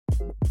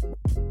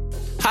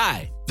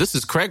Hi, this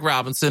is Craig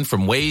Robinson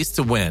from Ways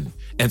to Win,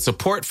 and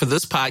support for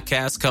this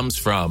podcast comes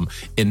from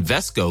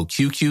Invesco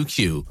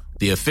QQQ,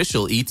 the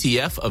official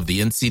ETF of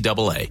the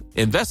NCAA.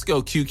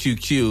 Invesco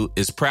QQQ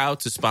is proud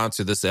to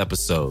sponsor this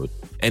episode,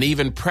 and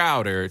even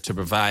prouder to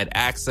provide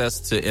access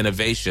to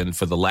innovation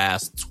for the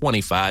last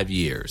 25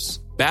 years.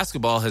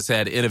 Basketball has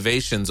had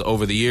innovations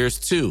over the years,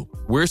 too.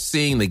 We're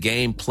seeing the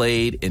game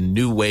played in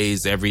new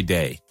ways every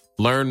day.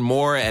 Learn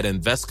more at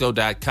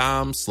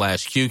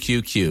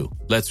Invesco.com/QQQ.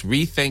 Let's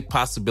rethink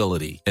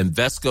possibility.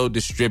 Invesco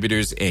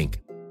Distributors, Inc.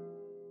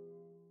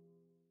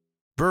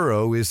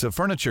 Burrow is a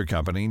furniture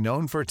company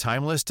known for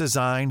timeless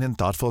design and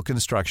thoughtful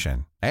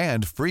construction,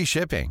 and free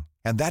shipping,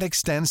 and that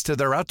extends to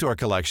their outdoor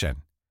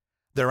collection.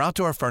 Their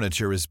outdoor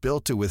furniture is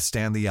built to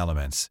withstand the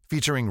elements,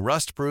 featuring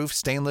rust-proof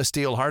stainless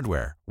steel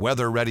hardware,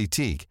 weather-ready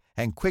teak,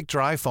 and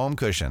quick-dry foam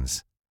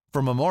cushions.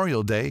 For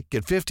Memorial Day,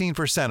 get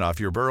 15% off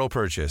your Burrow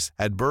purchase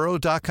at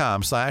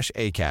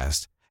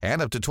burrow.com/ACAST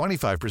and up to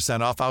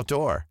 25% off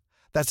outdoor.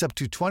 That's up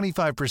to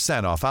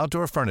 25% off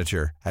outdoor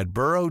furniture at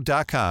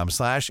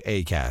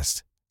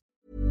burrow.com/ACAST.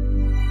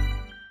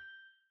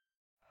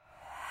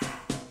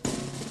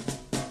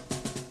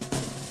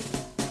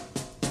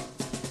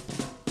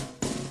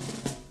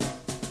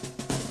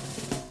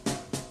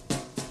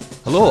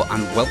 Hello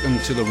and welcome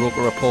to the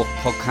Roker Report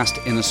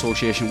podcast in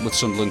association with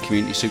Sunderland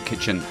Community Soup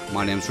Kitchen.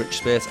 My name's Rich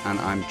Spate and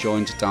I'm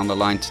joined down the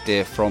line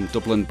today from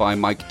Dublin by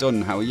Mike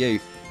Dunn. How are you?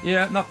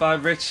 Yeah, not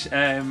bad, Rich.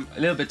 A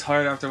little bit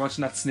tired after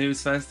watching that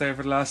snooze fest there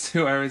for the last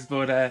 2 hours,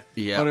 but other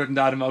than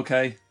that, I'm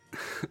okay.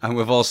 And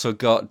we've also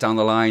got down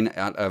the line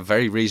at a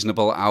very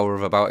reasonable hour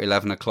of about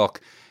 11 o'clock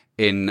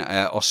in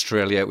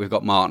Australia, we've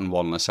got Martin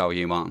Wanless. How are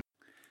you, Martin?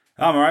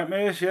 I'm alright,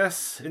 mate,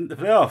 yes, into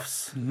the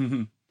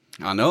playoffs.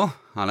 I know.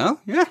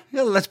 Yeah,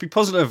 let's be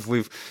positive.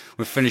 We've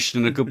finished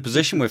in a good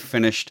position. We've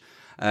finished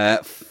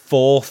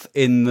fourth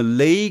in the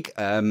league.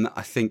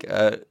 I think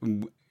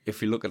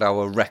if you look at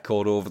our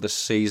record over the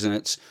season,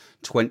 it's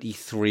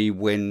 23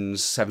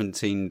 wins,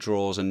 17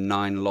 draws and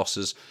 9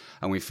 losses.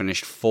 And we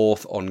finished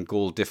fourth on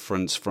goal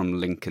difference from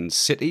Lincoln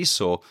City.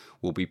 So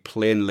we'll be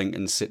playing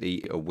Lincoln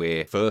City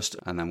away first,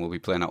 and then we'll be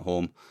playing at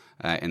home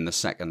in the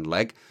second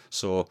leg.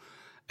 So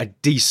a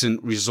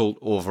decent result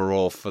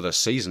overall for the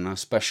season,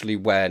 especially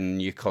when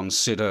you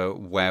consider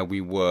where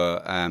we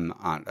were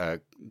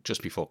at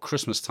just before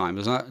Christmas time.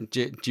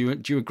 Do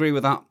you agree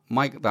with that,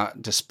 Mike?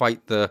 That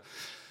despite the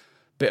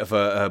bit of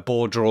a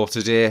bore draw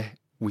today,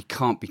 we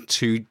can't be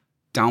too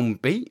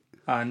downbeat?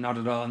 Not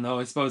at all. No,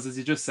 I suppose as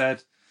you just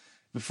said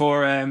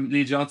before,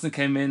 Lee Johnson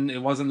came in,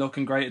 it wasn't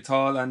looking great at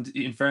all. And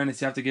in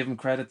fairness, you have to give him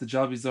credit. The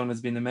job he's done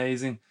has been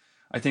amazing.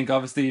 I think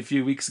obviously a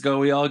few weeks ago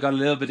we all got a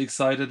little bit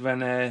excited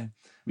when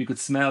we could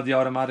smell the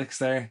automatics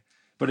there.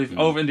 But if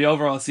over in the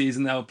overall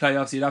season now,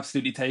 playoffs, you'd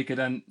absolutely take it.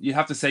 And you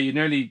have to say you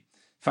nearly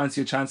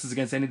fancy your chances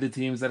against any of the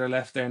teams that are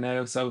left there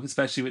now. So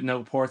especially with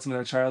no Portsmouth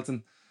or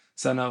Charlton.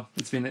 So no,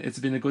 it's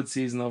been a good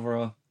season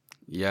overall.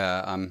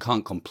 Yeah,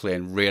 can't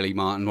complain really,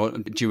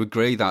 Martin. Do you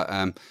agree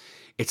that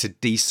it's a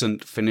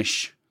decent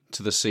finish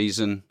to the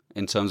season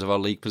in terms of our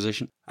league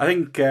position? I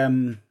think,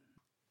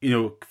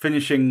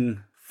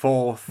 finishing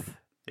fourth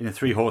in a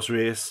 3-horse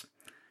race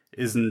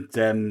isn't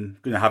going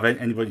to have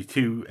anybody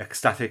too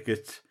ecstatic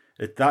at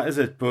that, is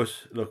it? But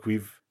look,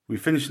 we've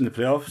finished in the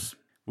playoffs.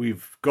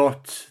 We've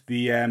got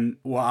the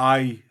what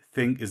I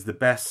think is the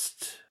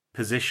best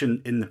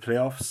position in the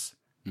playoffs.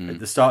 At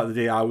the start of the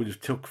day, I would have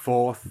took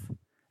fourth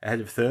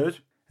ahead of third.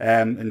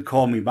 And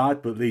call me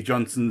mad, but Lee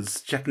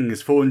Johnson's checking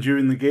his phone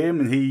during the game,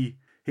 and he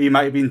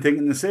might have been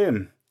thinking the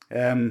same.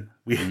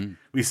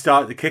 We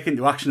started to kick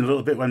into action a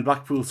little bit when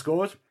Blackpool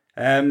scored.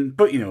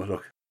 But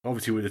look,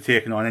 obviously we'd have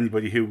taken on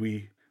anybody who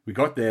we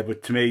got there,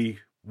 but to me,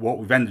 what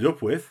we've ended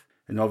up with,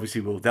 and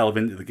obviously we'll delve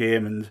into the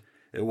game, and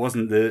it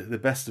wasn't the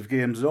best of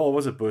games at all,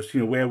 was it? But,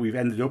 where we've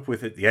ended up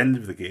with at the end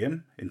of the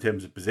game, in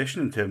terms of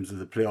position, in terms of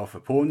the playoff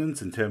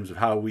opponents, in terms of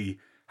how we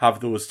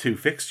have those 2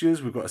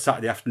 fixtures. We've got a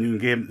Saturday afternoon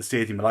game at the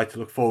stadium I like to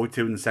look forward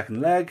to in the second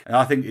leg. And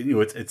I think,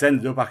 it's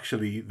ended up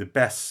actually the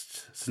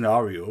best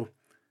scenario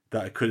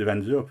that it could have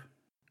ended up.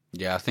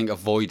 Yeah, I think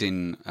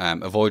avoiding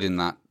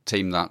that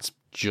team that's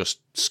just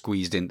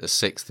squeezed into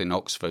 6th in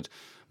Oxford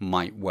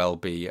might well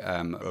be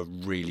a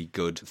really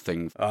good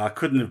thing. I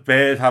couldn't have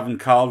bared having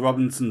Carl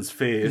Robinson's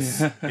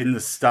face in the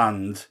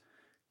stand,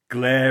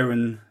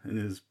 glaring in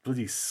his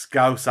bloody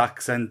Scouse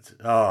accent.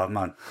 Oh,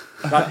 man.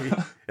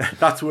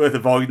 That's worth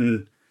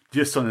avoiding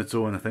just on its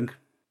own, I think.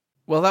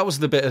 Well, that was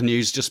the bit of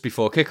news just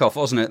before kickoff,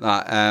 wasn't it?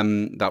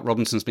 That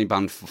Robinson's been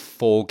banned for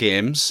 4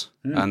 games,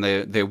 and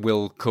they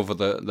will cover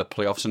the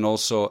playoffs. And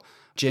also,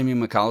 Jamie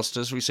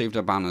McAllister's received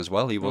a ban as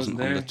well. He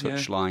wasn't on the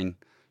touchline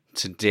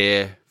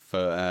today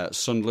for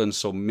Sunderland,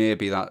 so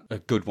maybe that's a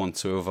good one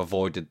to have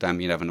avoided them.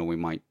 You never know, we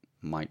might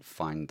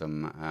find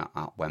them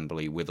at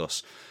Wembley with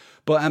us.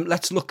 But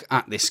let's look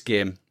at this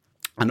game.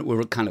 And we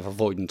were kind of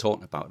avoiding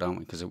talking about it, aren't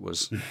we? Because it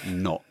was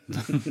not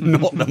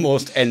the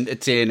most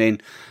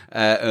entertaining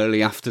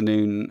early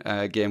afternoon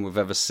game we've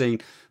ever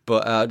seen.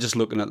 But just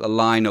looking at the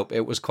lineup,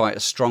 it was quite a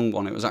strong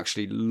one. It was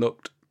actually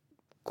looked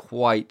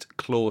quite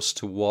close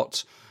to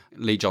what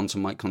Lee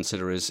Johnson might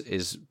consider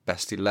his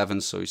best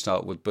 11. So he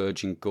started with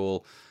Burge in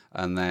goal,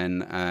 and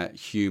then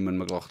Hume and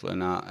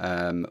McLaughlin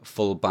at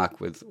full back,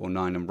 with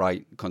O'Nien and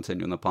Wright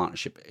continuing the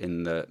partnership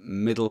in the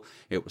middle.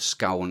 It was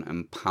Scowen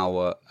and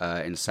Power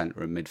in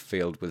centre and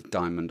midfield, with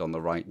Diamond on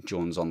the right,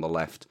 Jones on the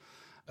left,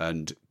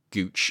 and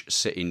Gooch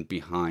sitting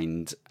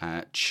behind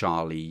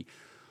Charlie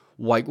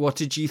White. What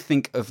did you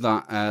think of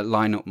that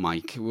lineup,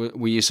 Mike?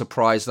 Were you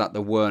surprised that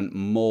there weren't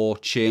more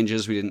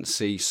changes? We didn't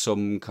see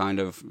some kind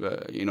of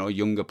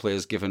younger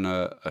players given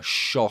a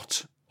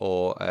shot,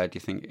 or do you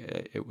think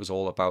it was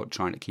all about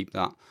trying to keep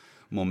that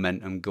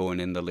momentum going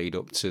in the lead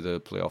up to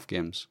the playoff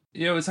games?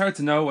 Yeah, it was hard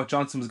to know what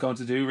Johnson was going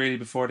to do really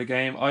before the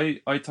game.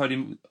 I thought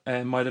he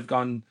might have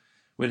gone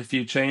with a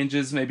few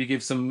changes, maybe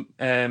give some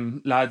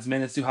lads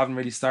minutes who haven't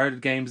really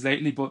started games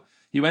lately, but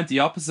he went the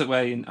opposite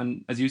way,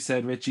 and as you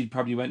said, Richie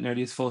probably went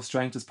nearly as full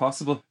strength as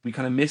possible. We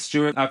kind of missed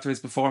Stewart after his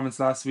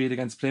performance last week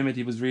against Plymouth.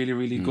 He was really,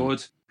 really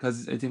good,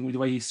 because I think the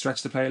way he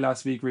stretched the play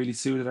last week really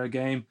suited our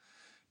game.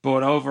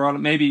 But overall,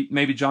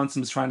 maybe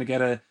Johnson was trying to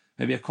get a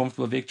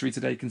comfortable victory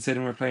today,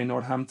 considering we're playing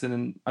Northampton,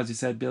 and as you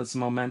said, build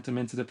some momentum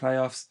into the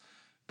playoffs.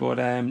 But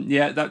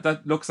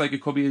that looks like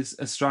it could be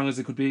as strong as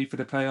it could be for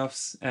the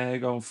playoffs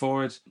going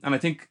forward. And I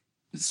think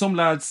some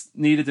lads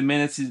needed the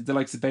minutes, the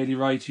likes of Bailey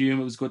Wright,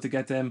 Hume. It was good to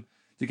get them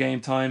the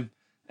game time,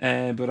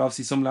 but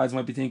obviously some lads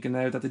might be thinking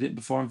now that they didn't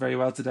perform very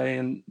well today,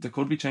 and there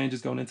could be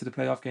changes going into the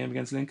playoff game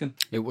against Lincoln.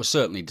 It was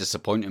certainly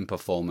disappointing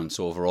performance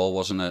overall,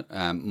 wasn't it,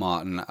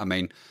 Martin? I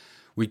mean,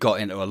 we got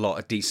into a lot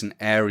of decent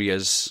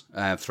areas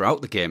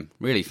throughout the game,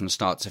 really from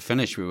start to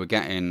finish. We were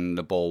getting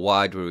the ball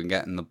wide, we were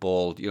getting the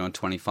ball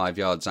 25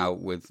 yards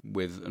out with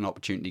an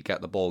opportunity to get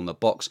the ball in the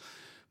box,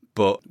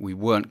 but we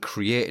weren't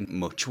creating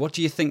much. What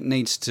do you think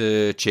needs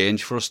to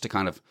change for us to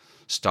kind of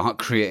start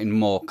creating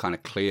more kind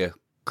of clear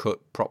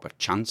cut proper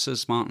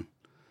chances, Martin?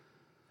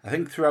 I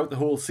think throughout the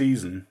whole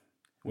season,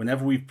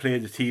 whenever we've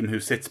played a team who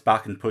sits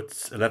back and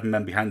puts 11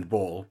 men behind the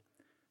ball,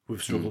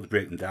 we've struggled to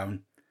break them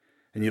down.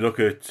 And you look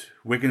at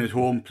Wigan at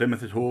home,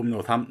 Plymouth at home,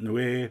 Northampton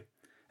away,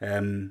 I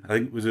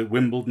think it was at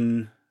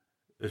Wimbledon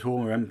at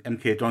home, or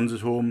MK Dons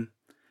at home,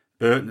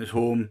 Burton at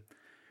home.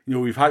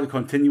 We've had a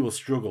continual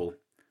struggle,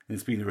 and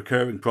it's been a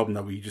recurring problem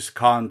that we just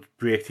can't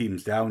break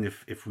teams down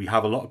if we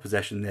have a lot of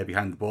possession there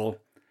behind the ball.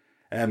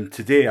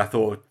 Today, I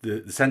thought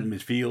the centre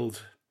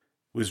midfield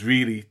was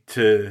really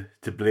to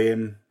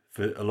blame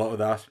for a lot of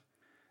that.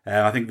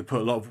 I think they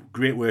put a lot of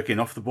great work in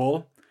off the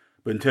ball,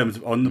 but in terms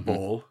of on the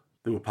ball,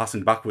 they were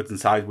passing backwards and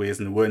sideways,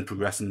 and they weren't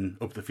progressing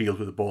up the field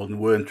with the ball, and they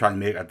weren't trying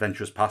to make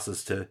adventurous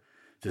passes to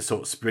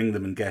sort of spring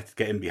them and get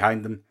in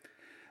behind them.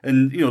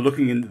 And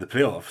looking into the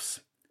playoffs,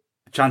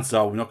 chances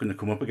are we're not going to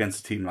come up against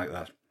a team like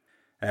that.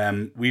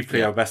 We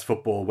play our best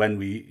football when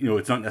we,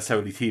 it's not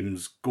necessarily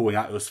teams going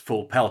at us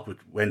full pelt, but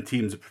when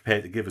teams are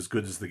prepared to give as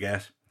good as they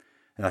get.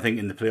 And I think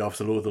in the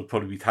playoffs, although they'll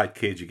probably be tight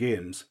cagey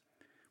games,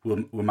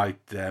 we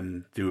might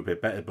do a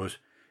bit better. But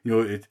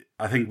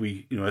I think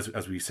we,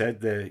 as we said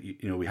there,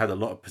 we had a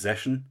lot of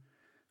possession.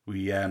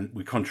 We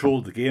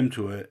controlled the game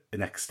to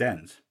an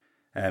extent.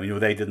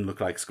 They didn't look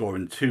like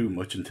scoring too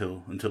much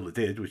until they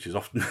did, which is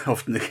often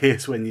the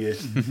case when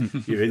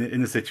you're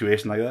in a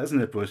situation like that,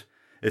 isn't it? But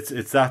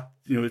it's that,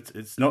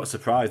 it's not a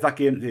surprise. That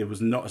game today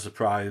was not a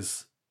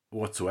surprise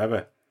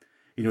whatsoever.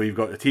 You've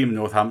got a team in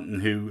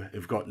Northampton who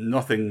have got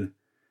nothing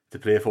to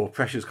play for,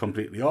 pressure's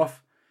completely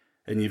off,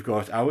 and you've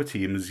got our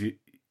team, as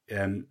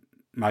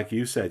Mike,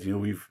 you said,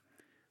 we've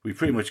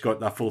pretty much got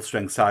that full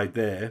strength side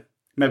there.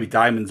 Maybe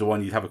Diamond's the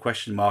one you'd have a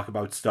question mark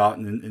about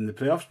starting in the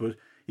playoffs, but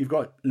you've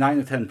got 9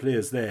 or 10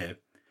 players there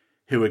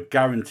who are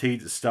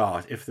guaranteed to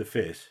start if they're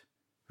fit,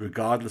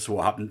 regardless of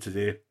what happened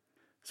today.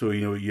 So,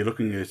 you're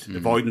looking at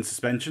avoiding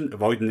suspension,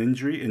 avoiding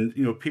injury, and,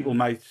 people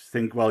might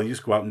think, well, you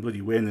just go out and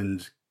bloody win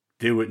and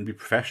do it and be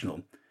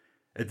professional.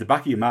 At the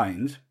back of your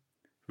mind,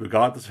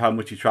 regardless of how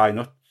much you try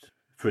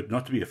for it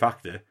not to be a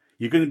factor,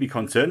 you're going to be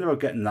concerned about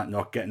getting that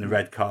knock, getting a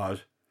red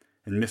card,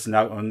 and missing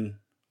out on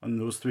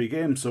those 3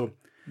 games. So,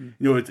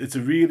 it's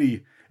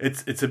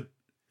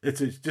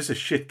just a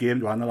shit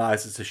game to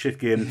analyse. It's a shit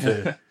game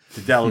to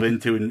delve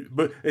into,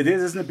 but it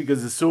is, isn't it?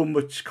 Because there's so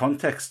much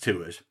context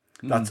to it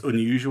that's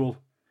unusual.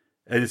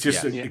 And it's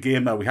just a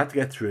game that we had to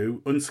get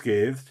through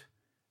unscathed.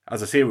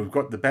 As I say, we've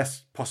got the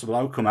best possible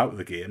outcome out of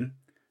the game.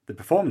 The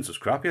performance was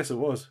crap, yes it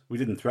was. We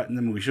didn't threaten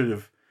them. We should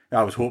have.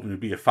 I was hoping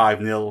it'd be a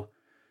 5-0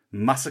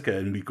 massacre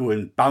and we go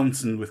in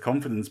bouncing with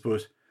confidence,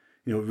 but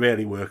it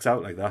rarely works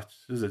out like that,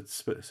 does it?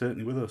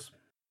 Certainly with us.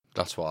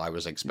 That's what I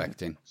was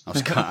expecting. I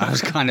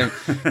was kind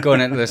of going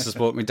into this. I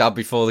spoke to my dad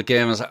before the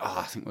game. I was like,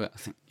 I think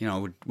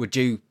we're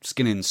due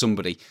skinning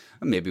somebody,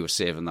 and maybe we're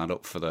saving that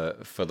up for the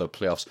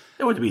playoffs.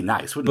 It would be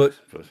nice, wouldn't it?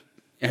 But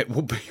it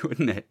would be,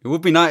 wouldn't it? It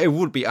would be nice. It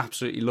would be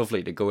absolutely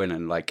lovely to go in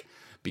and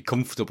be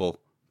comfortable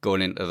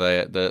going into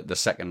the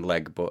second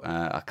leg, but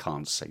I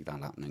can't see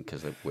that happening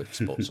because we're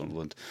Sports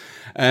Sunderland.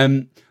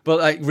 But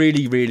like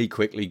really, really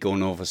quickly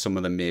going over some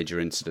of the major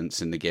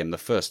incidents in the game. The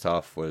first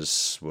half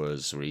was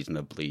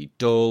reasonably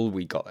dull.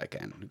 We got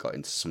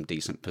into some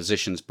decent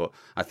positions, but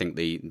I think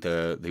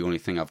the only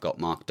thing I've got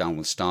marked down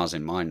with stars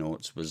in my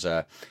notes was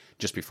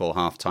just before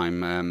half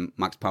time,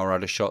 Max Power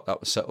had a shot that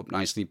was set up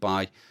nicely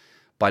by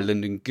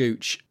Lyndon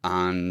Gooch,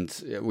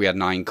 and we had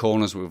 9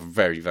 corners. We were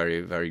very,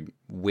 very, very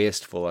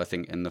wasteful, I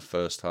think, in the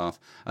first half.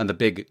 And the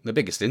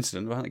biggest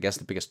incident, well, I guess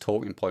the biggest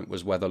talking point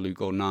was whether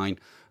Luke O'Nien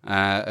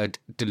had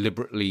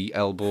deliberately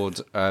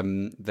elbowed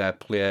their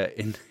player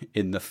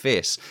in the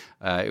face.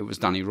 It was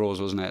Danny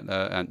Rose, wasn't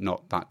it?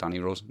 Not that Danny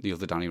Rose, the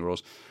other Danny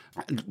Rose.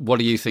 What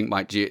do you think,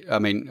 Mike?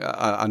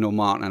 I know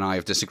Martin and I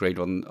have disagreed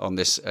on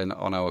this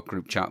on our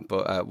group chat,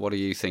 but what do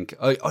you think?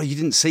 Oh, you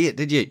didn't see it,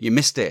 did you? You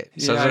missed it.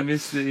 So I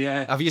missed it,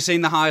 yeah. Have you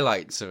seen the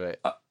highlights of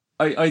it?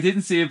 I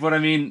didn't see it, but I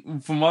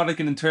mean, from what I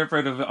can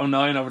interpret of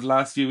O'Nien over the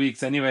last few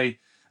weeks anyway,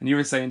 and you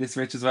were saying this,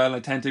 Rich, as well, and I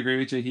tend to agree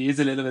with you, he is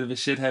a little bit of a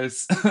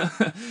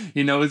shithouse.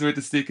 He knows where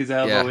to stick his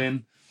elbow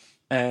in.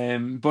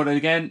 But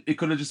again, it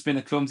could have just been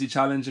a clumsy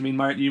challenge. I mean,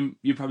 Martin,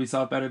 you probably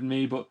saw it better than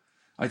me, but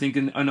I think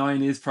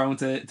O'Nien is prone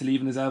to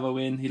leaving his elbow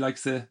in. He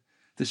likes to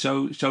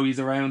show he's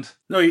around.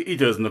 No, he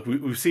does. Look,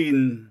 we've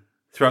seen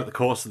throughout the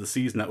course of the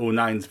season that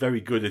O'Nien's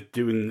very good at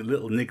doing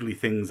little niggly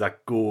things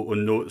that go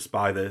unnoticed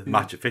by the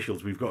match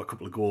officials. We've got a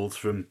couple of goals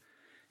from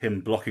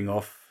him blocking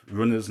off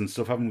runners and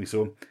stuff, haven't we?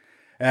 So,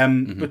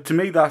 but to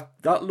me,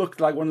 that looked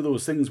like one of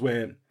those things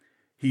where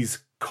he's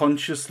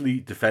consciously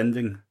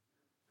defending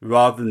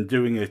rather than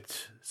doing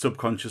it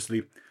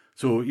subconsciously.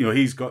 So,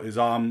 he's got his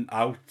arm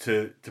out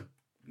to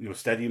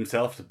steady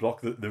himself to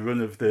block the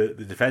run of the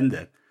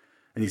defender,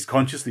 and he's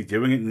consciously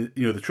doing it.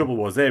 And the trouble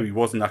was there, he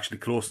wasn't actually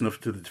close enough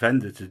to the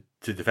defender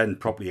to defend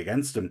properly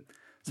against him,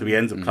 so he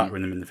ends up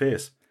clattering him in the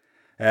face.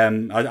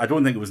 I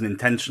don't think it was an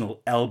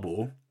intentional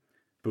elbow,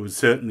 but it was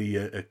certainly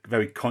a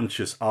very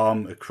conscious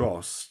arm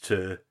across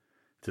to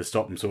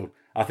stop him. So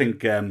I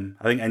think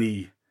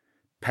any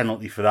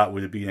penalty for that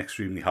would have been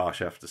extremely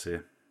harsh, I have to say.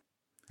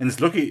 And it's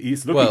lucky he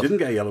didn't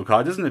get a yellow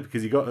card, isn't it?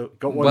 Because he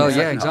got one. Well,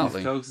 yeah,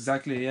 exactly.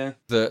 Exactly, yeah.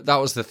 That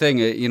was the thing.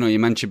 You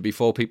mentioned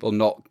before people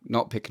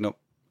not picking up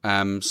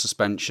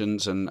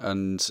suspensions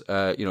and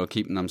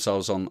keeping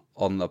themselves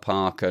on the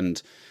park,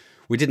 and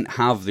we didn't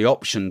have the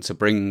option to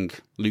bring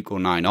Luke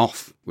O'Nien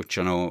off, which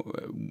I know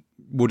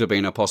would have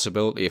been a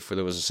possibility if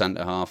there was a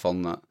centre half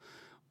on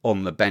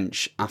the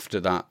bench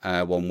after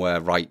that one where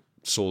Wright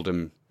sold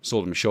him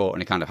short,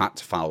 and he kind of had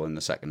to foul in the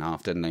second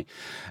half, didn't he?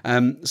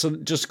 So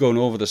just going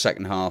over the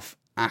second half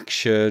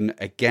action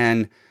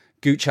again,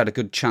 Gooch had a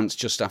good chance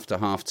just after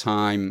half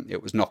time.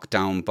 It was knocked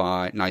down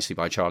nicely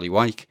by Charlie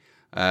Wyke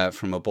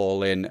from a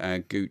ball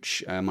in.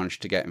 Gooch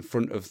managed to get in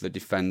front of the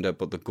defender,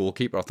 but the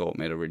goalkeeper, I thought,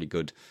 made a really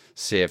good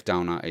save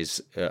down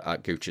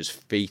at Gooch's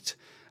feet.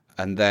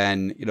 And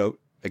then,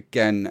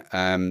 again,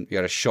 you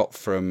had a shot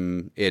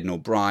from Aidan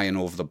O'Brien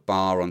over the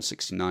bar on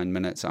 69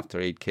 minutes after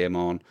Aid came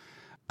on.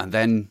 And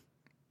then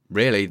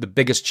really, the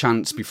biggest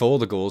chance before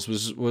the goals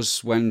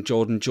was when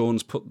Jordan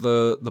Jones put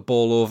the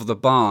ball over the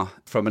bar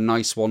from a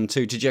nice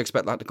 1-2. Did you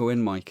expect that to go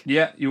in, Mike?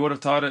 Yeah, you would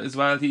have thought it as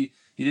well. He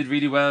did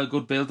really well,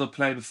 good build-up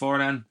play before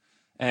then.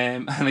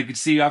 And I could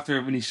see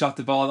after when he shot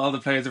the ball, all the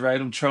players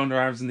around him throwing their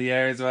arms in the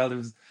air as well. It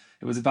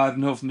was a bad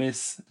enough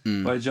miss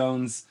by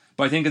Jones.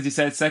 But I think, as you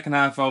said, second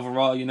half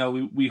overall,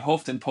 we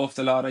huffed and puffed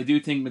a lot. I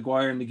do think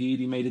Maguire and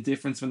McGeady made a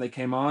difference when they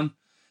came on.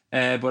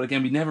 But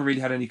again, we never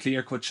really had any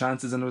clear-cut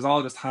chances, and it was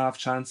all just half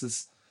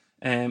chances.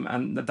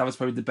 And that was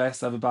probably the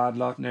best of a bad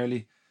lot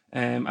nearly.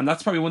 And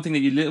that's probably one thing that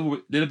you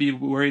little bit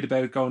worried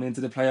about going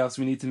into the playoffs.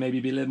 We need to maybe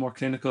be a little more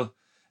clinical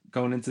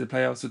going into the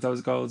playoffs with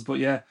those goals. But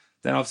yeah,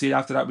 then obviously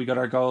after that we got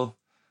our goal.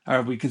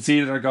 Or we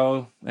conceded our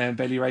goal, and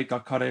Bailey Wright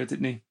got caught out,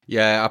 didn't he?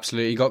 Yeah,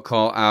 absolutely. He got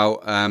caught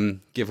out.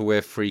 Give away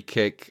a free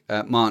kick.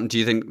 Martin, do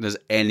you think there's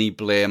any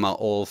blame at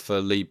all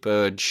for Lee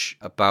Burge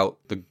about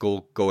the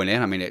goal going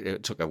in? I mean,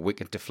 it took a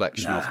wicked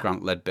deflection off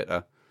Grant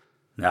Ledbetter.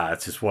 Nah,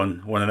 it's just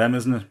one of them,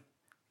 isn't it?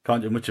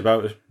 Can't do much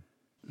about it.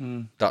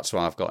 That's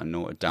why I've got it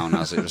noted down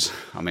as it was.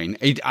 I mean,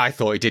 I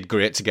thought he did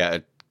great to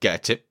get a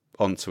tip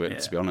onto it,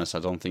 to be honest. I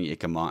don't think you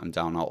can mark him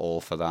down at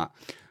all for that.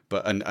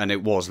 But and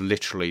it was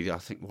literally, I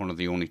think, one of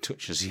the only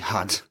touches he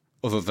had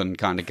other than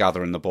kind of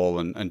gathering the ball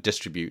and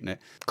distributing it.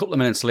 A couple of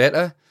minutes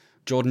later,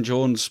 Jordan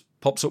Jones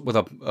pops up with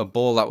a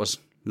ball that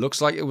looks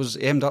like it was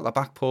aimed at the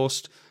back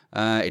post.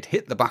 It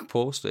hit the back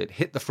post, it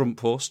hit the front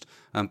post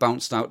and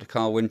bounced out to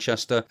Carl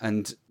Winchester,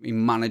 and he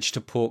managed to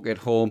poke it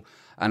home.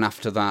 And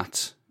after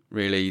that,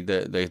 really,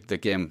 the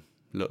game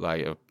looked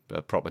like a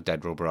proper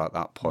dead rubber at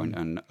that point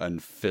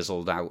and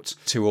fizzled out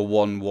to a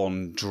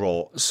 1-1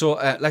 draw. So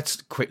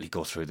let's quickly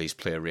go through these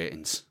player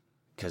ratings,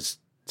 because,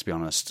 to be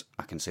honest,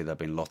 I can see there have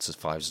been lots of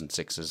 5s and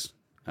 6s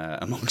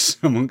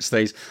amongst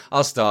these.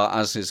 I'll start,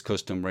 as is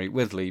customary,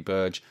 with Lee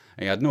Burge.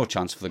 He had no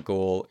chance for the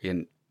goal.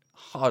 He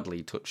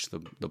hardly touched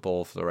the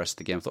ball for the rest of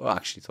the game. I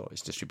actually thought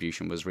his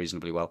distribution was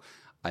reasonably well.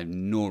 I have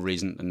no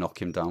reason to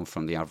knock him down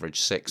from the average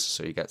 6,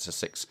 so he gets a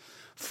 6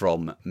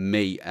 from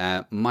me.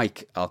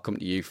 Mike, I'll come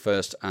to you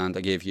first, and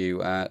I gave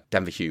you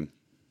Denver Hume.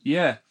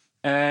 Yeah,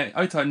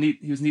 I thought he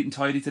was neat and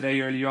tidy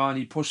today earlier on.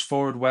 He pushed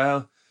forward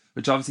well,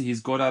 which obviously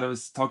he's good at. I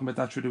was talking about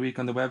that through the week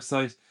on the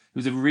website. It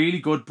was a really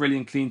good,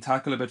 brilliant, clean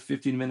tackle about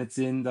 15 minutes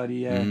in that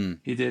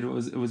he did. It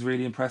was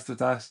really impressed with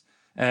that.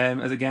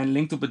 As again,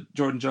 linked up with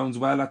Jordan Jones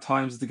well at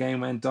times as the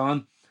game went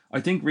on. I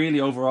think really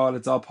overall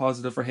it's all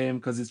positive for him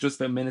because it's just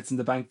about minutes in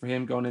the bank for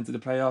him going into the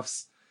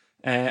playoffs.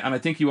 And I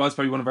think he was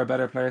probably one of our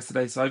better players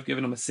today, so I've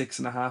given him a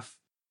 6.5.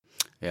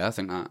 Yeah, I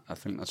think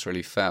that's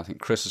really fair. I think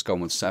Chris has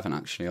gone with 7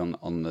 actually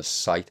on the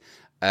site.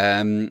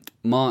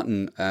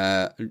 Martin,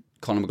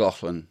 Conor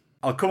McLaughlin.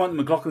 I'll come on to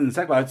McLaughlin in a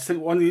second, but I just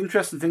think one of the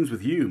interesting things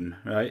with Hume,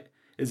 right,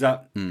 is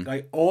that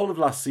like all of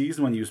last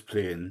season when he was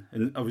playing,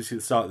 and obviously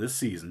at the start of this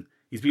season,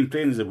 he's been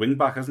playing as a wing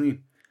back, hasn't he?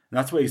 And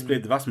that's where he's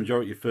played the vast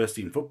majority of first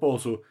team football.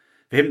 So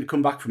for him to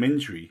come back from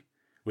injury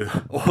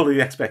with all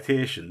the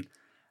expectation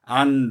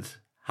and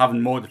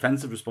having more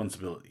defensive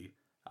responsibility,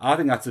 I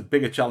think that's a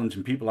bigger challenge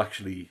than people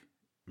actually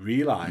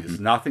realise.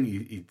 And I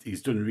think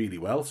he's done really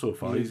well so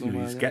far. He's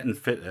getting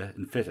fitter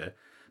and fitter.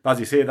 But as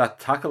you say,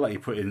 that tackle that he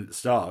put in at the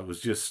start was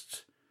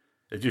just...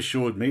 It just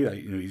showed me that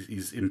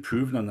he's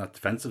improving on that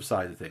defensive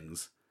side of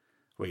things,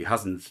 where he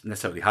hasn't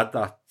necessarily had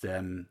that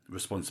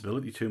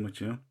responsibility too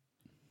much.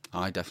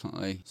 I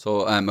definitely.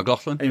 So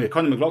McLaughlin. Anyway,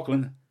 Conor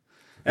McLaughlin.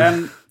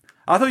 I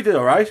thought he did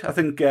all right. I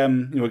think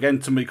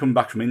again somebody coming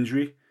back from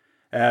injury.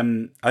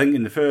 I think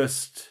in the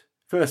first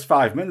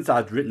 5 minutes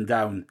I'd written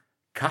down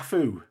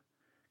Cafu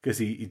because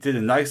he did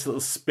a nice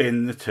little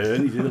spin, the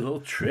turn. He did a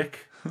little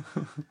trick.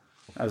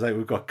 I was like,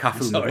 we've got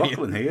Cafu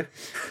McLaughlin here.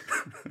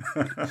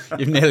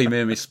 You've nearly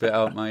made me spit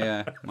out my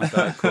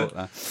Diet Coke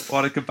there.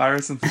 What a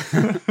comparison.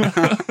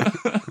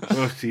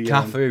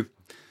 Cafu.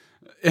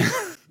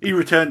 He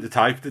returned to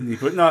type, didn't he?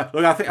 But no,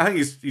 look, I think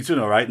he's done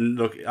all right. And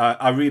look,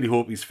 I really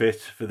hope he's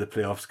fit for the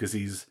playoffs because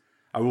he's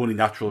our only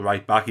natural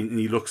right back, and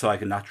he looks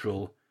like a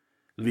natural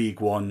League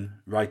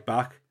One right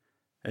back.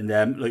 And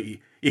look,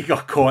 he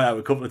got caught out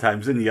a couple of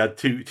times, and he had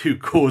two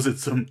goes at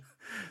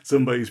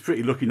somebody who's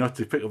pretty lucky not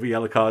to pick up a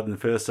yellow card in the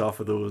first half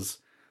of those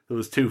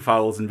 2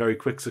 fouls in very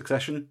quick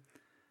succession.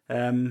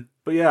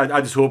 But yeah,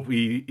 I just hope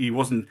he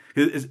wasn't...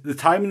 The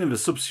timing of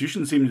his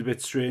substitution seemed a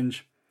bit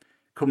strange.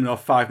 Coming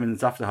off 5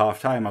 minutes after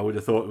half-time, I would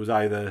have thought it was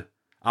either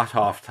at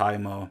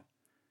half-time or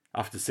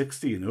after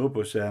 60,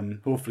 but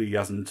hopefully he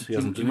hasn't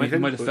done anything. He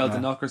might have felt a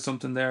knock or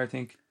something there, I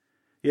think.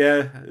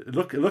 Yeah, it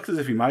looked as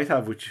if he might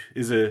have, which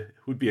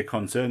would be a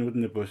concern,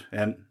 wouldn't it? But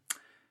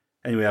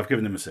anyway, I've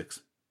given him a 6.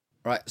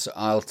 Right, so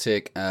I'll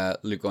take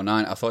Luke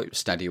O'Nien. I thought he was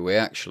steady away,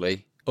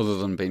 actually. Other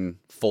than being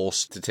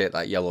forced to take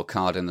that yellow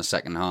card in the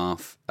second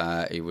half,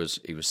 he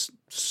was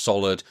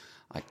solid.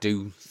 I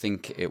do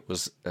think it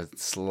was a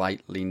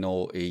slightly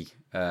naughty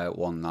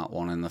that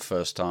one in the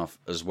first half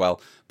as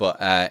well.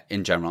 But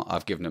in general,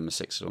 I've given him a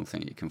 6. I don't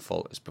think you can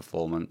fault his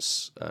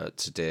performance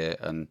today.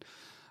 And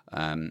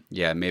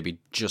maybe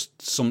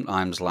just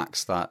sometimes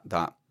lacks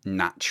that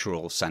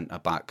natural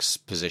centre-back's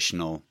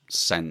positional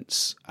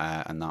sense.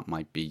 And that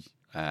might be...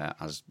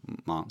 as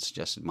Martin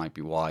suggested, might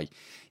be why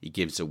he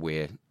gives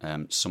away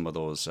some of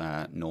those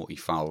naughty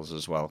fouls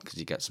as well, because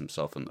he gets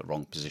himself in the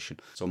wrong position.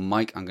 So,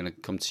 Mike, I'm going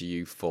to come to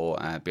you for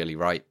Bailey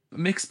Wright.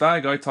 Mixed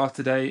bag, I thought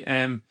today.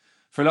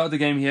 For a lot of the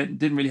game, he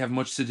didn't really have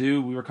much to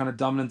do. We were kind of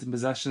dominant in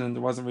possession, and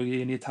there wasn't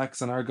really any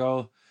attacks on our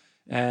goal.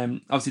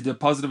 Obviously, the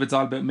positive, it's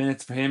all about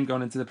minutes for him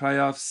going into the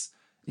playoffs.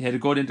 He had a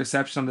good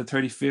interception on the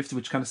 35th,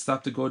 which kind of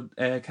stopped a good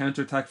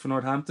counter-attack for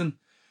Northampton.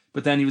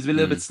 But then he was a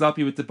little bit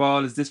sloppy with the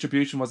ball. His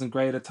distribution wasn't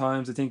great at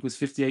times. I think it was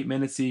 58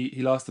 minutes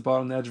he lost the ball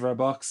on the edge of our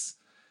box.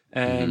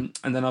 And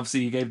then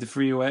obviously he gave the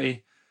free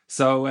away.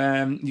 So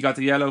he got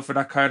the yellow for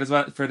that card as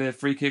well, for the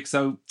free kick.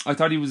 So I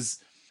thought he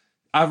was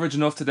average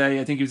enough today.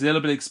 I think he was a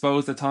little bit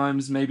exposed at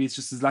times. Maybe it's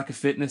just his lack of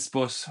fitness,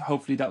 but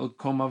hopefully that will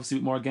come obviously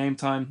with more game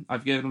time.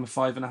 I've given him a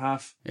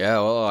 5.5. Yeah,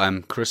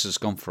 well, Chris has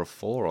gone for a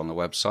 4 on the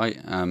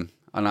website.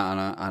 And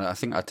I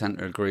think I tend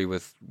to agree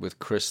with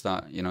Chris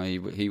that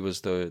he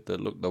was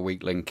the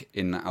weak link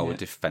in our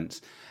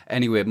defence.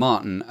 Anyway,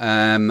 Martin,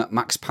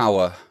 Max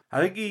Power.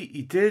 I think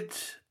he did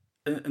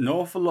an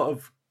awful lot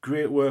of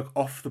great work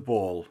off the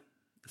ball,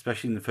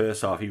 especially in the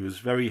first half. He was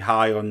very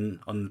high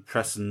on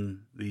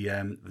pressing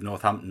the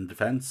Northampton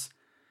defence,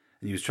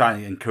 and he was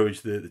trying to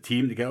encourage the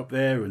team to get up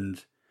there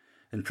and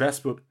press.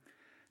 But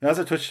as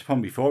I touched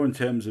upon before, in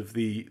terms of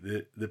the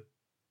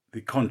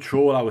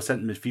control our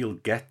centre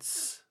midfield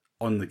gets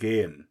on the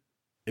game,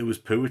 it was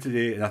poor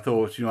today, and I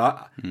thought,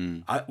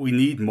 we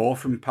need more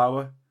from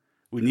Power.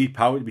 We need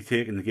Power to be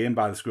taking the game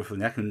by the scruff of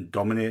the neck and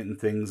dominating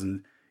things,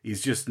 and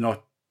he's just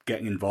not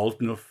getting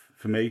involved enough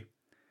for me.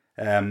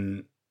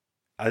 We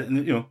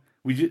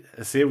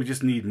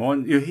just need more.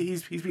 And,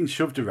 he's been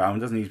shoved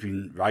around, hasn't he? He's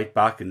been right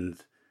back and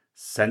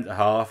centre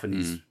half, and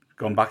he's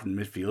gone back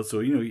into midfield. So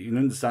you can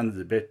understand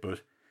it a bit,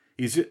 but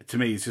to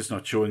me, he's just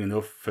not showing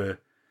enough for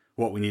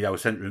what we need our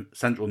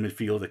central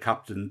midfielder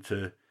captain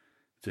to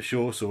to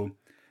show. So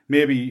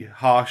maybe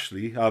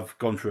harshly, I've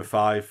gone for a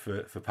 5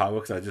 for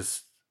Power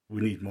because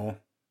we need more.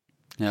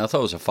 Yeah, I thought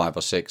it was a 5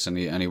 or 6, and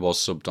he was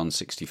subbed on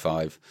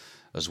 65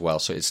 as well.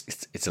 So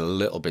it's a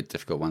little bit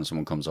difficult when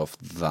someone comes off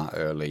that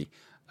early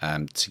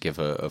to give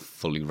a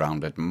fully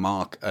rounded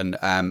mark. And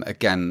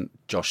again,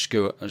 Josh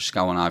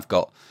Scowen I've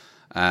got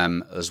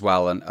as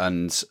well,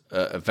 and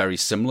a very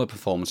similar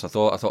performance. I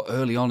thought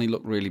early on he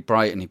looked really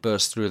bright, and he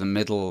burst through the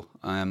middle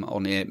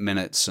on 8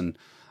 minutes, and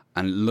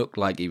looked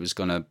like he was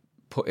going to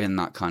put in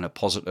that kind of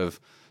positive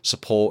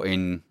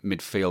supporting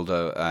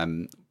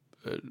midfielder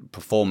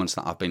performance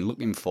that I've been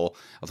looking for.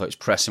 I thought his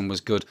pressing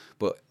was good,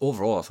 but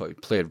overall I thought he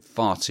played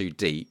far too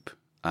deep,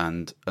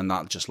 and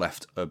that just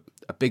left a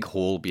big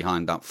hole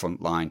behind that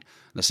front line.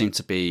 There seemed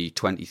to be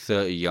 20,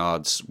 30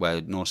 yards where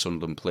no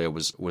Sunderland player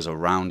was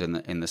around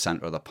in the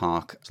centre of the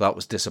park. So that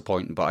was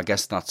disappointing, but I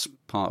guess that's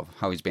part of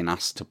how he's been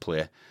asked to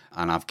play,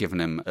 and I've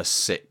given him a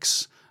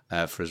 6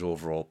 for his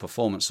overall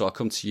performance. So I'll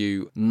come to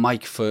you,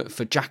 Mike,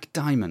 for Jack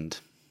Diamond.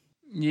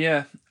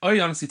 Yeah, I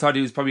honestly thought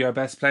he was probably our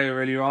best player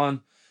earlier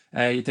on.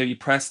 He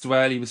pressed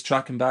well, he was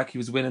tracking back, he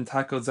was winning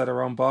tackles at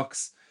our own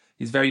box.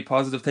 He's very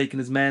positive, taking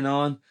his men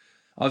on.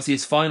 Obviously,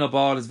 his final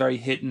ball is very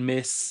hit and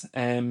miss,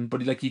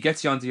 but he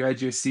gets you onto your edge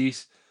of your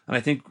seat. And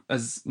I think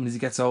as he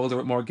gets older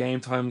with more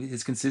game time,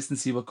 his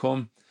consistency will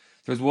come.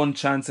 There was one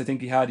chance I think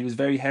he had. He was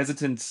very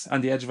hesitant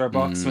on the edge of our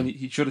box when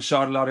he should have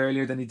shot a lot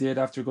earlier than he did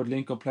after a good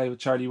link-up play with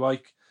Charlie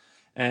Wyke.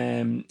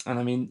 And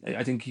I mean,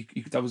 I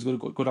think that was a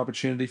good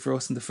opportunity for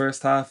us in the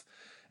first half.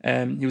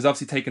 He was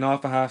obviously taken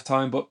off at half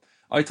time, but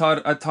I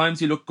thought at times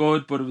he looked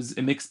good, but it was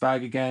a mixed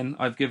bag again.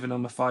 I've given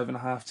him a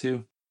 5.5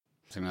 too.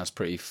 I think that's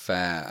pretty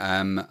fair.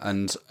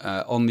 And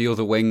on the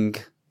other wing,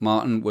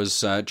 Martin,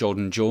 was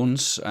Jordan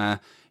Jones,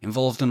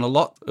 involved in a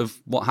lot of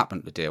what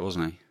happened today,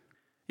 wasn't he?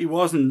 He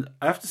wasn't.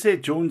 I have to say,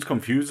 Jones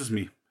confuses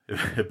me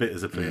a bit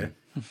as a player.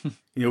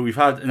 We've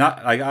had, and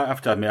I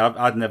have to admit,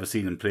 I'd never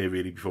seen him play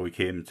really before he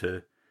came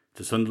to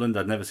Sunderland.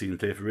 I'd never seen him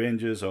play for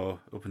Rangers or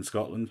up in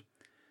Scotland.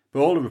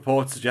 But all the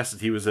reports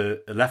suggested he was a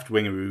left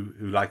winger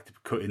who liked to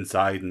cut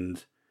inside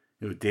and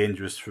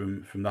dangerous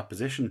from that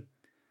position.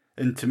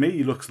 And to me,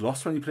 he looks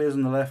lost when he plays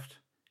on the left.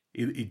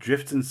 He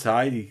drifts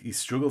inside. He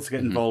struggles to get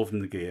involved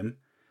in the game.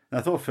 And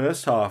I thought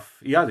first half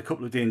he had a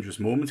couple of dangerous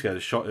moments. He had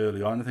a shot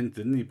early on, I think,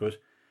 didn't he? But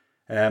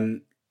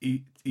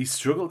he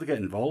struggled to get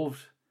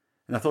involved.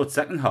 And I thought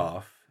second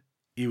half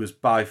he was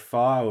by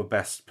far our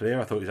best player.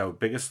 I thought he was our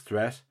biggest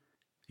threat.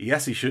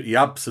 Yes, he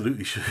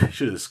absolutely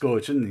should have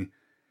scored, shouldn't he?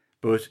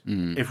 But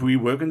if we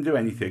were going to do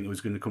anything, it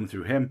was going to come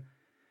through him.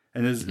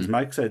 And as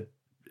Mike said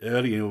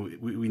earlier,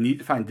 we need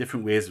to find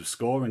different ways of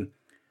scoring.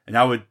 And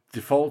our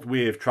default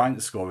way of trying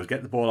to score is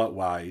get the ball out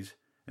wide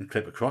and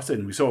clip a cross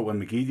in. We saw it when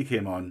McGeady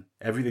came on.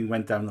 Everything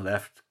went down the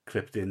left,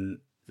 clipped in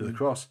to the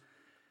cross.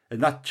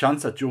 And that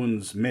chance that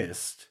Jones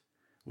missed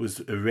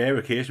was a rare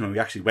occasion when we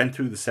actually went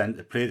through the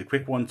centre, played a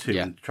quick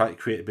 1-2 and tried to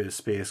create a bit of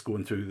space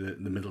going through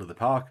the middle of the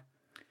park.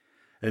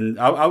 And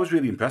I was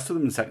really impressed with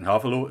him in the second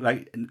half, although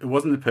it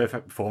wasn't a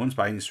perfect performance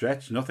by any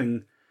stretch. Not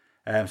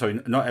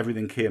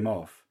everything came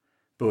off.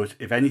 But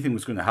if anything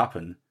was going to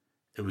happen,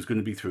 it was going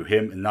to be through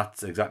him, and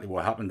that's exactly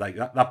what happened.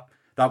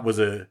 That was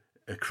a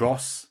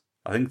cross,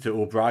 I think,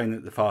 to O'Brien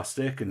at the far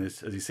stick, and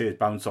as you say, it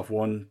bounced off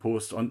one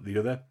post onto the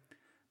other.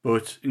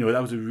 But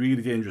that was a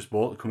really dangerous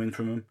ball to come in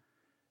from him,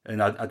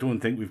 and I don't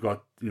think we've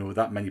got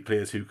that many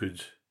players who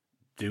could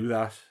do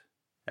that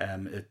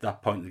at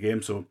that point in the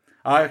game. So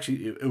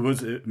it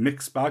was a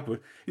mixed bag.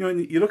 But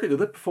you look at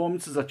other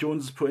performances that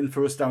Jones has put in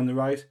for us down the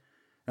right,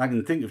 and I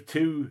can think of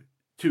two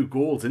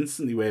goals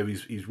instantly where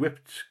he's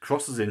whipped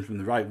crosses in from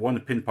the right. One a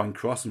pinpoint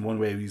cross, and one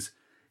where he's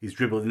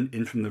dribbled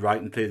in from the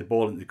right and played the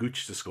ball into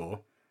Gooch to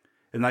score.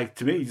 And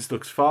to me, he just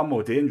looks far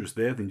more dangerous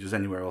there than just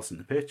anywhere else in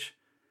the pitch.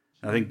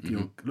 And I think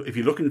if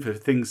you're looking for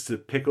things to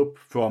pick up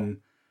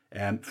from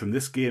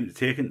this game to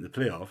take into the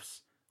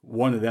playoffs,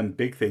 one of them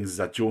big things is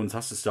that Jones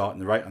has to start on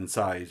the right hand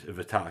side of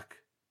attack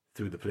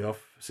through the playoff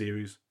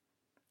series.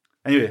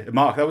 Anyway,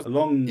 Mark, that was a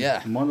long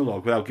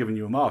monologue without giving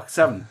you a mark.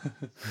 7.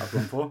 I've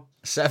gone for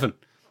 7.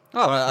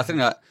 Oh, I think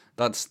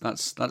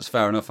that's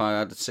fair enough. I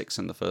had a 6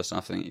 in the first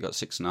half. I think you got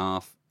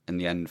 6.5 in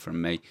the end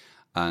from me,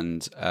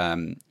 and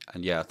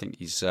yeah, I think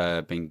he's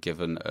been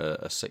given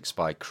a 6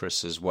 by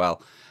Chris as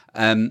well.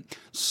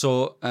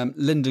 So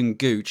Lyndon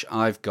Gooch,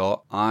 I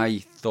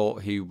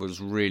thought he was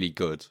really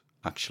good.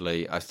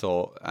 Actually, I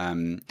thought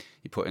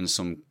he put in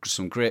some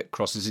great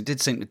crosses. He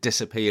did seem to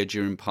disappear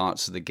during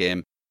parts of the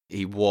game.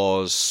 He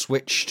was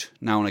switched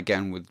now and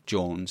again with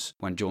Jones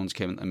when Jones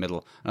came in the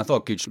middle. And I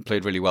thought Gooch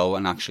played really well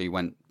and actually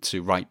went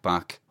to right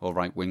back or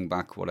right wing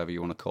back, whatever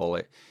you want to call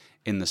it,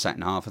 in the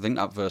second half. I think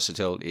that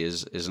versatility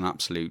is an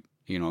absolute,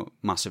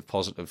 massive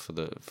positive for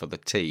the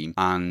team.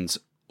 And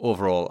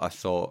overall, I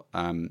thought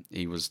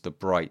he was the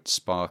bright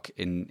spark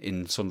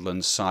in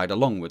Sunderland's side,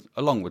 along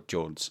with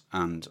Jones,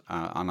 and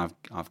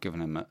I've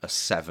given him a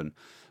 7.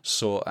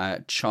 So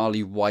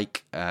Charlie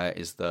Wyke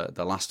is the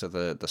last of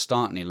the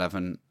starting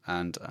 11,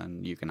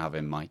 and you can have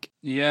him, Mike.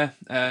 Yeah,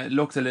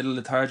 looked a little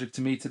lethargic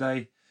to me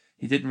today.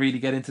 He didn't really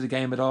get into the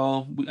game at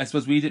all. I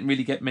suppose we didn't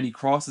really get many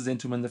crosses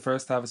into him in the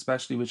first half,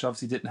 especially, which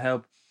obviously didn't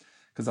help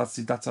because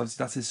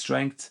that's his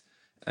strength.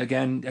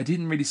 Again, I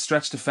didn't really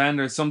stretch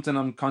defenders. Something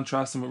I'm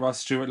contrasting with Ross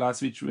Stewart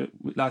last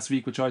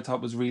week, which I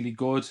thought was really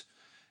good.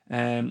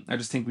 I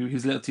just think he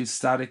was a little too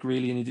static,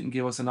 really, and he didn't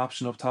give us an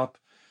option up top.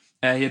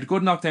 He had a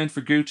good knockdown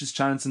for Gooch's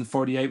chance in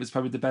 48 was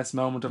probably the best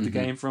moment of the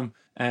game for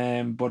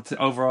him. But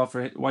overall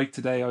for White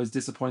today, I was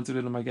disappointed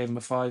with him. I gave him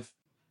a 5.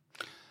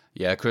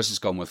 Yeah, Chris has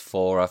gone with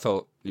 4. I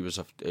thought he was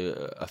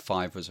a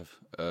 5 was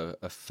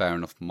a fair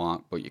enough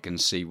mark, but you can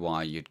see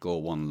why you'd go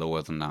one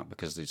lower than that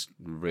because his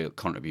real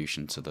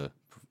contribution to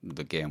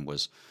the game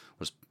was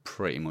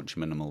pretty much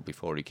minimal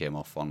before he came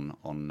off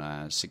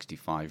on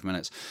 65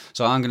 minutes.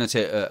 So I'm going to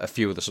take a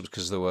few of the subs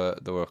because there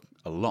were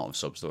a lot of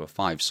subs. There were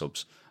 5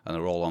 subs, and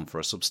they're all on for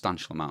a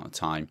substantial amount of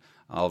time.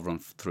 I'll run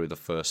through the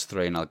first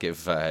 3, and I'll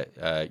give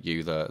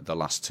you the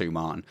last 2,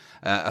 Martin.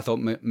 I thought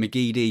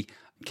McGeady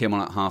came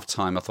on at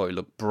half-time. I thought he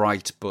looked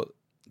bright, but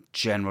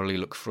generally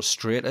looked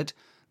frustrated.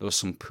 There were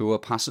some poor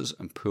passes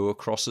and poor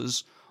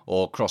crosses,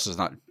 or crosses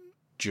that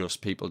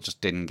people just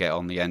didn't get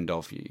on the end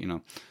of,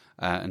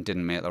 and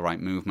didn't make the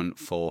right movement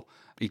for.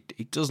 He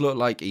does look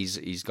like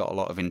he's got a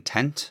lot of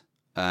intent,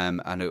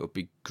 and it would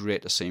be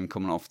great to see him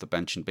coming off the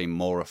bench and being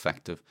more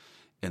effective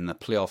in the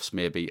playoffs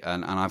maybe.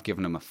 And I've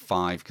given him a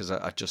 5 because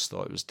I just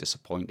thought it was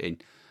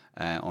disappointing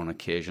on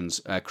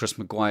occasions. Chris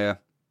Maguire,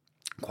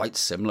 quite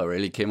similar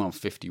really, came on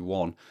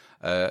 51,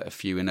 a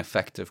few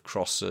ineffective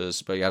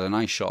crosses, but he had a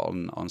nice shot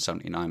on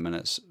 79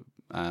 minutes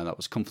that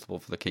was comfortable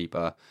for the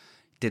keeper.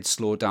 Did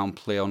slow down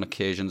play on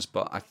occasions,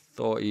 but I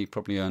thought he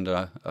probably earned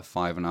a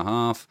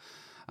 5.5.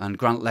 And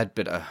Grant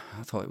Ledbetter,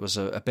 I thought it was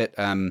a bit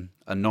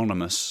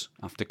anonymous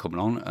after coming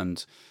on,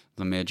 and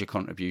the major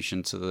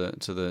contribution to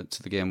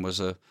the game was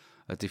a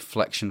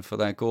deflection for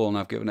their goal, and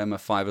I've given him a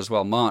 5 as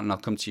well. Martin, I'll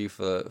come to you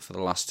for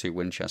the last 2,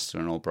 Winchester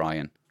and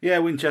O'Brien. Yeah,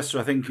 Winchester,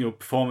 I think,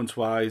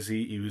 performance-wise,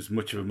 he was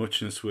much of a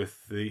muchness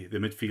with the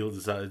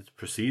midfielders that had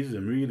preceded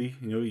him, really.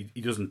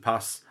 He doesn't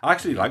pass. I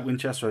actually like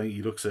Winchester. I think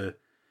he looks a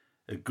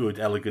good,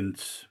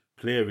 elegant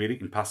player, really. He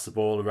can pass the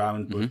ball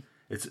around, but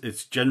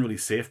it's generally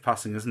safe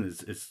passing, isn't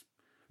it? It's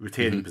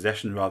retaining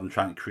possession rather than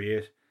trying to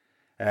create.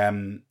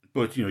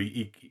 But,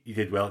 he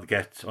did well to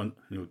get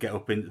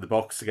up into the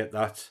box to get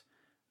that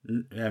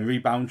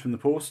rebound from the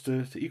post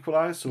to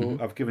equalise, so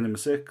I've given him a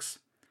 6.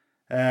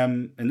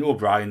 And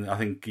O'Brien, I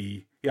think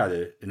he had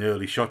an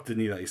early shot,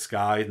 didn't he, that he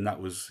skied, and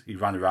he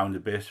ran around a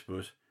bit,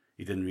 but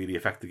he didn't really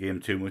affect the game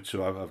too much,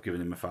 so I've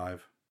given him a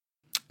 5.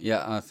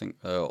 Yeah, I think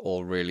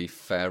all really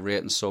fair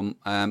rating. So,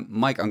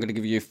 Mike, I'm going to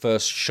give you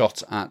first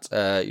shot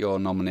at your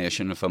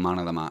nomination for Man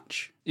of the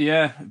Match.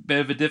 Yeah,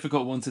 bit of a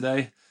difficult one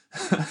today.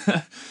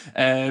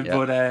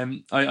 But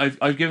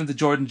I've given to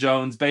Jordan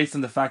Jones based on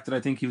the fact that I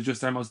think he was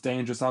just our most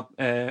dangerous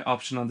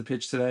option on the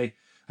pitch today.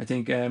 I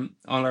think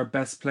all our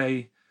best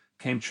play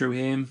came through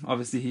him.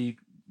 Obviously, he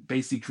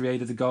basically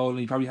created the goal, and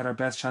he probably had our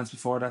best chance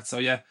before that. So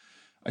yeah,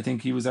 I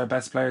think he was our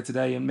best player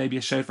today, and maybe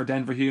a shout for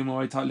Denver Hume, who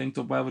I thought linked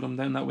up well with him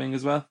down that wing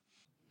as well.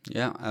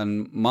 Yeah,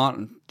 and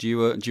Martin, do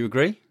you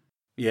agree?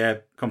 Yeah,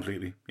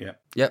 completely. Yeah.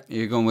 Yep,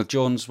 you're going with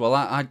Jones. Well,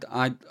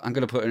 I'm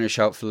going to put in a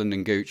shout for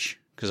Lyndon Gooch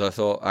because I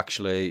thought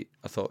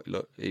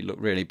he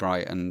looked really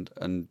bright,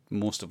 and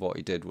most of what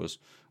he did was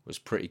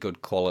pretty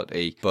good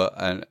quality.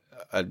 But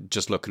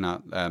just looking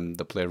at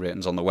the player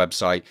ratings on the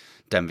website,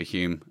 Denver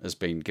Hume has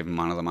been given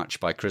Man of the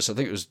Match by Chris. I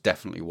think it was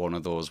definitely one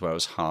of those where it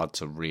was hard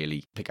to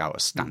really pick out a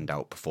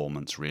standout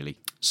performance, really.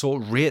 So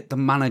rate the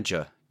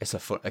manager. It's a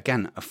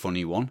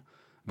funny one.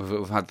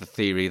 We've had the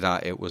theory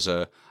that it was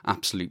a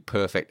absolute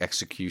perfect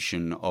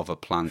execution of a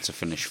plan to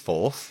finish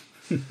 4th.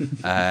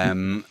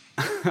 And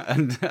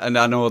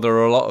I know there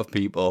are a lot of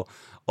people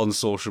on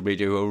social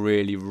media who are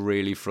really,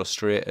 really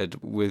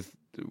frustrated with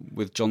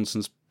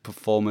Johnson's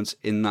performance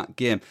in that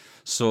game.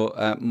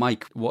 So,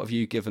 Mike, what have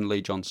you given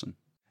Lee Johnson?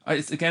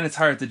 It's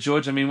hard to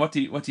judge. I mean, what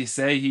do you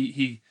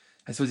say?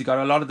 I suppose he got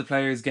a lot of the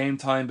players' game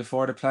time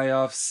before the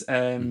playoffs.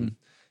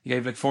 He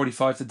gave like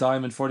 45 to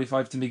Diamond,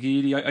 45 to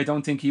McGeady. I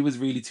don't think he was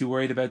really too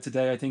worried about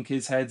today. I think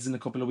his head's in a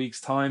couple of weeks'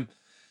 time.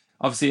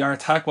 Obviously, our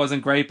attack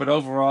wasn't great, but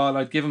overall,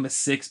 I'd give him a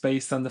 6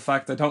 based on the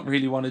fact I don't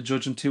really want to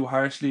judge him too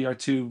harshly or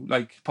too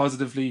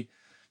positively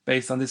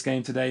based on this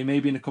game today.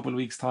 Maybe in a couple of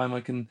weeks' time,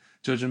 I can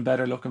judge him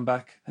better looking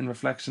back in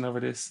reflection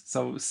over this.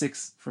 So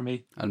 6 for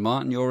me. And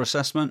Martin, your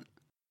assessment?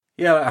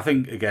 Yeah, I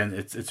think again,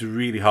 it's a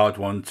really hard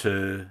one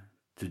to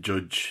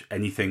judge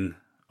anything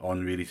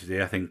on really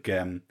today. I think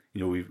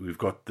we've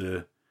got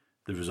the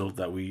result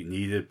that we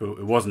needed, but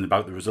it wasn't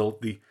about the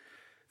result. The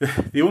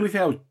only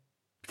thing I would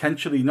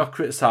potentially not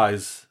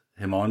criticise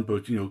him on,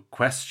 but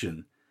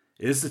question,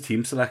 is the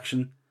team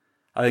selection.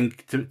 I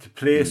think to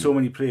play so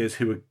many players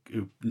who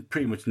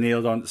pretty much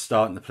nailed on to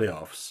start in the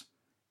playoffs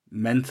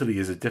mentally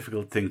is a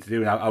difficult thing to do.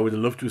 And I would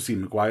have loved to have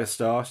seen Maguire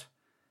start.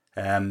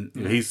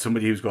 He's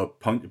somebody who's got a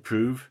point to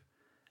prove.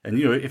 And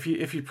if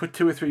you put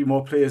 2 or 3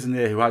 more players in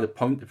there who had a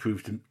point to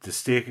prove to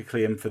stake a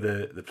claim for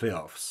the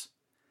playoffs,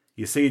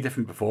 you see a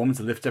different performance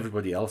and lift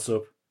everybody else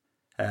up.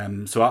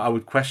 So I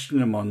would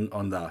question him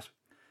on that.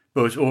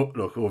 But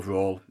look,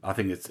 overall, I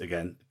think it's,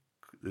 again,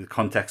 the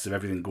context of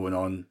everything going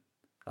on,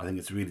 I think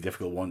it's a really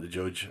difficult one to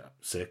judge.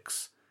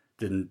 6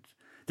 didn't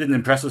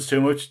impress us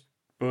too much,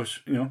 but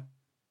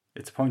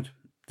it's a point.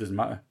 Doesn't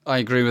matter. I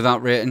agree with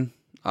that rating.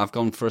 I've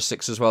gone for a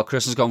 6 as well.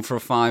 Chris has gone for a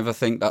 5. I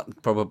think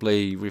that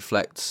probably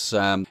reflects.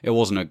 It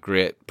wasn't a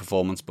great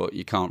performance, but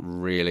you can't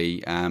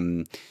really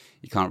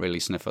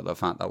sniff at the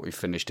fact that we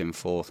finished in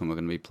 4th and we're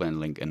going to be playing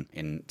Lincoln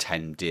in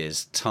 10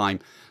 days' time.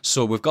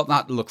 So we've got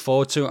that to look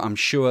forward to. I'm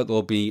sure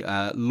there'll be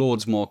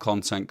loads more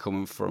content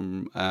coming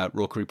from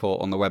Roker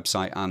Report on the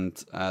website and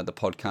the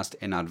podcast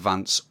in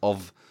advance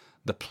of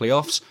the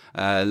playoffs.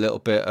 A little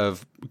bit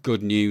of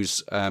good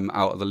news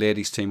out of the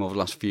ladies team over the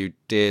last few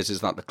days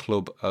is that the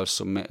club has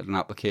submitted an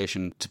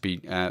application to be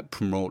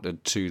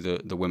promoted to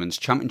the women's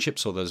championship,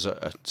 so there's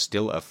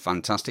still a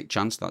fantastic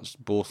chance that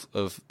both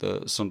of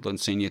the Sunderland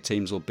senior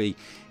teams will be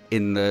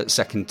in the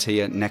second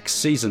tier next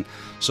season.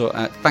 So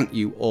thank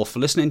you all for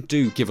listening.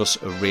 Do give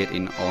us a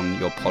rating on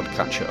your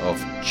podcatcher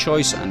of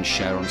choice and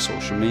share on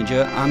social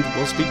media, and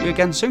we'll speak to you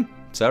again soon.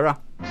 Sarah.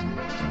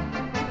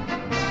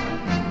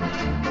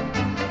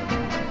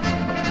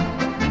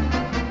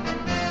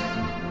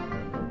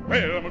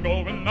 Where am I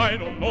going? I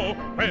don't know.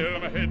 Where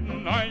am I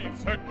heading? I ain't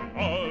certain.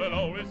 All that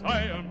always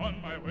I am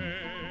on my way.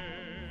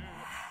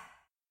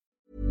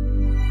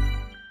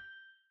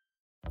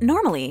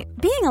 Normally,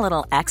 being a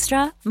little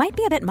extra might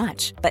be a bit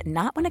much, but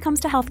not when it comes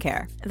to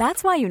healthcare.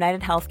 That's why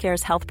United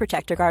Healthcare's Health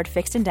Protector Guard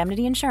fixed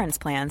indemnity insurance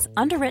plans,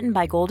 underwritten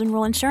by Golden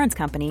Rule Insurance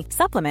Company,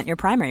 supplement your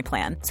primary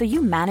plan so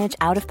you manage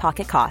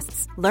out-of-pocket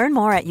costs. Learn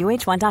more at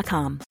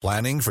uh1.com.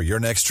 Planning for your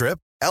next trip?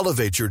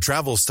 Elevate your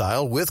travel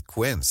style with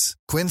Quince.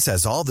 Quince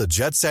has all the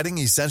jet-setting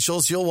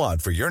essentials you'll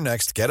want for your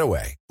next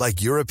getaway,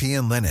 like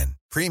European linen,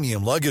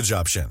 premium luggage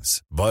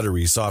options,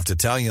 buttery soft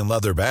Italian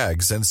leather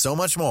bags, and so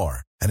much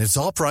more. And it's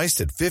all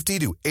priced at 50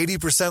 to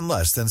 80%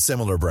 less than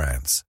similar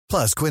brands.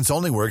 Plus, Quince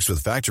only works with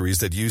factories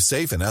that use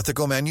safe and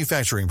ethical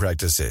manufacturing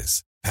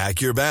practices.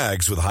 Pack your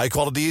bags with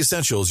high-quality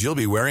essentials you'll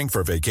be wearing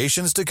for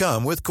vacations to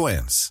come with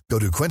Quince. Go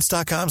to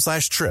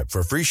quince.com/trip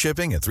for free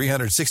shipping and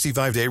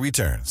 365-day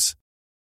returns.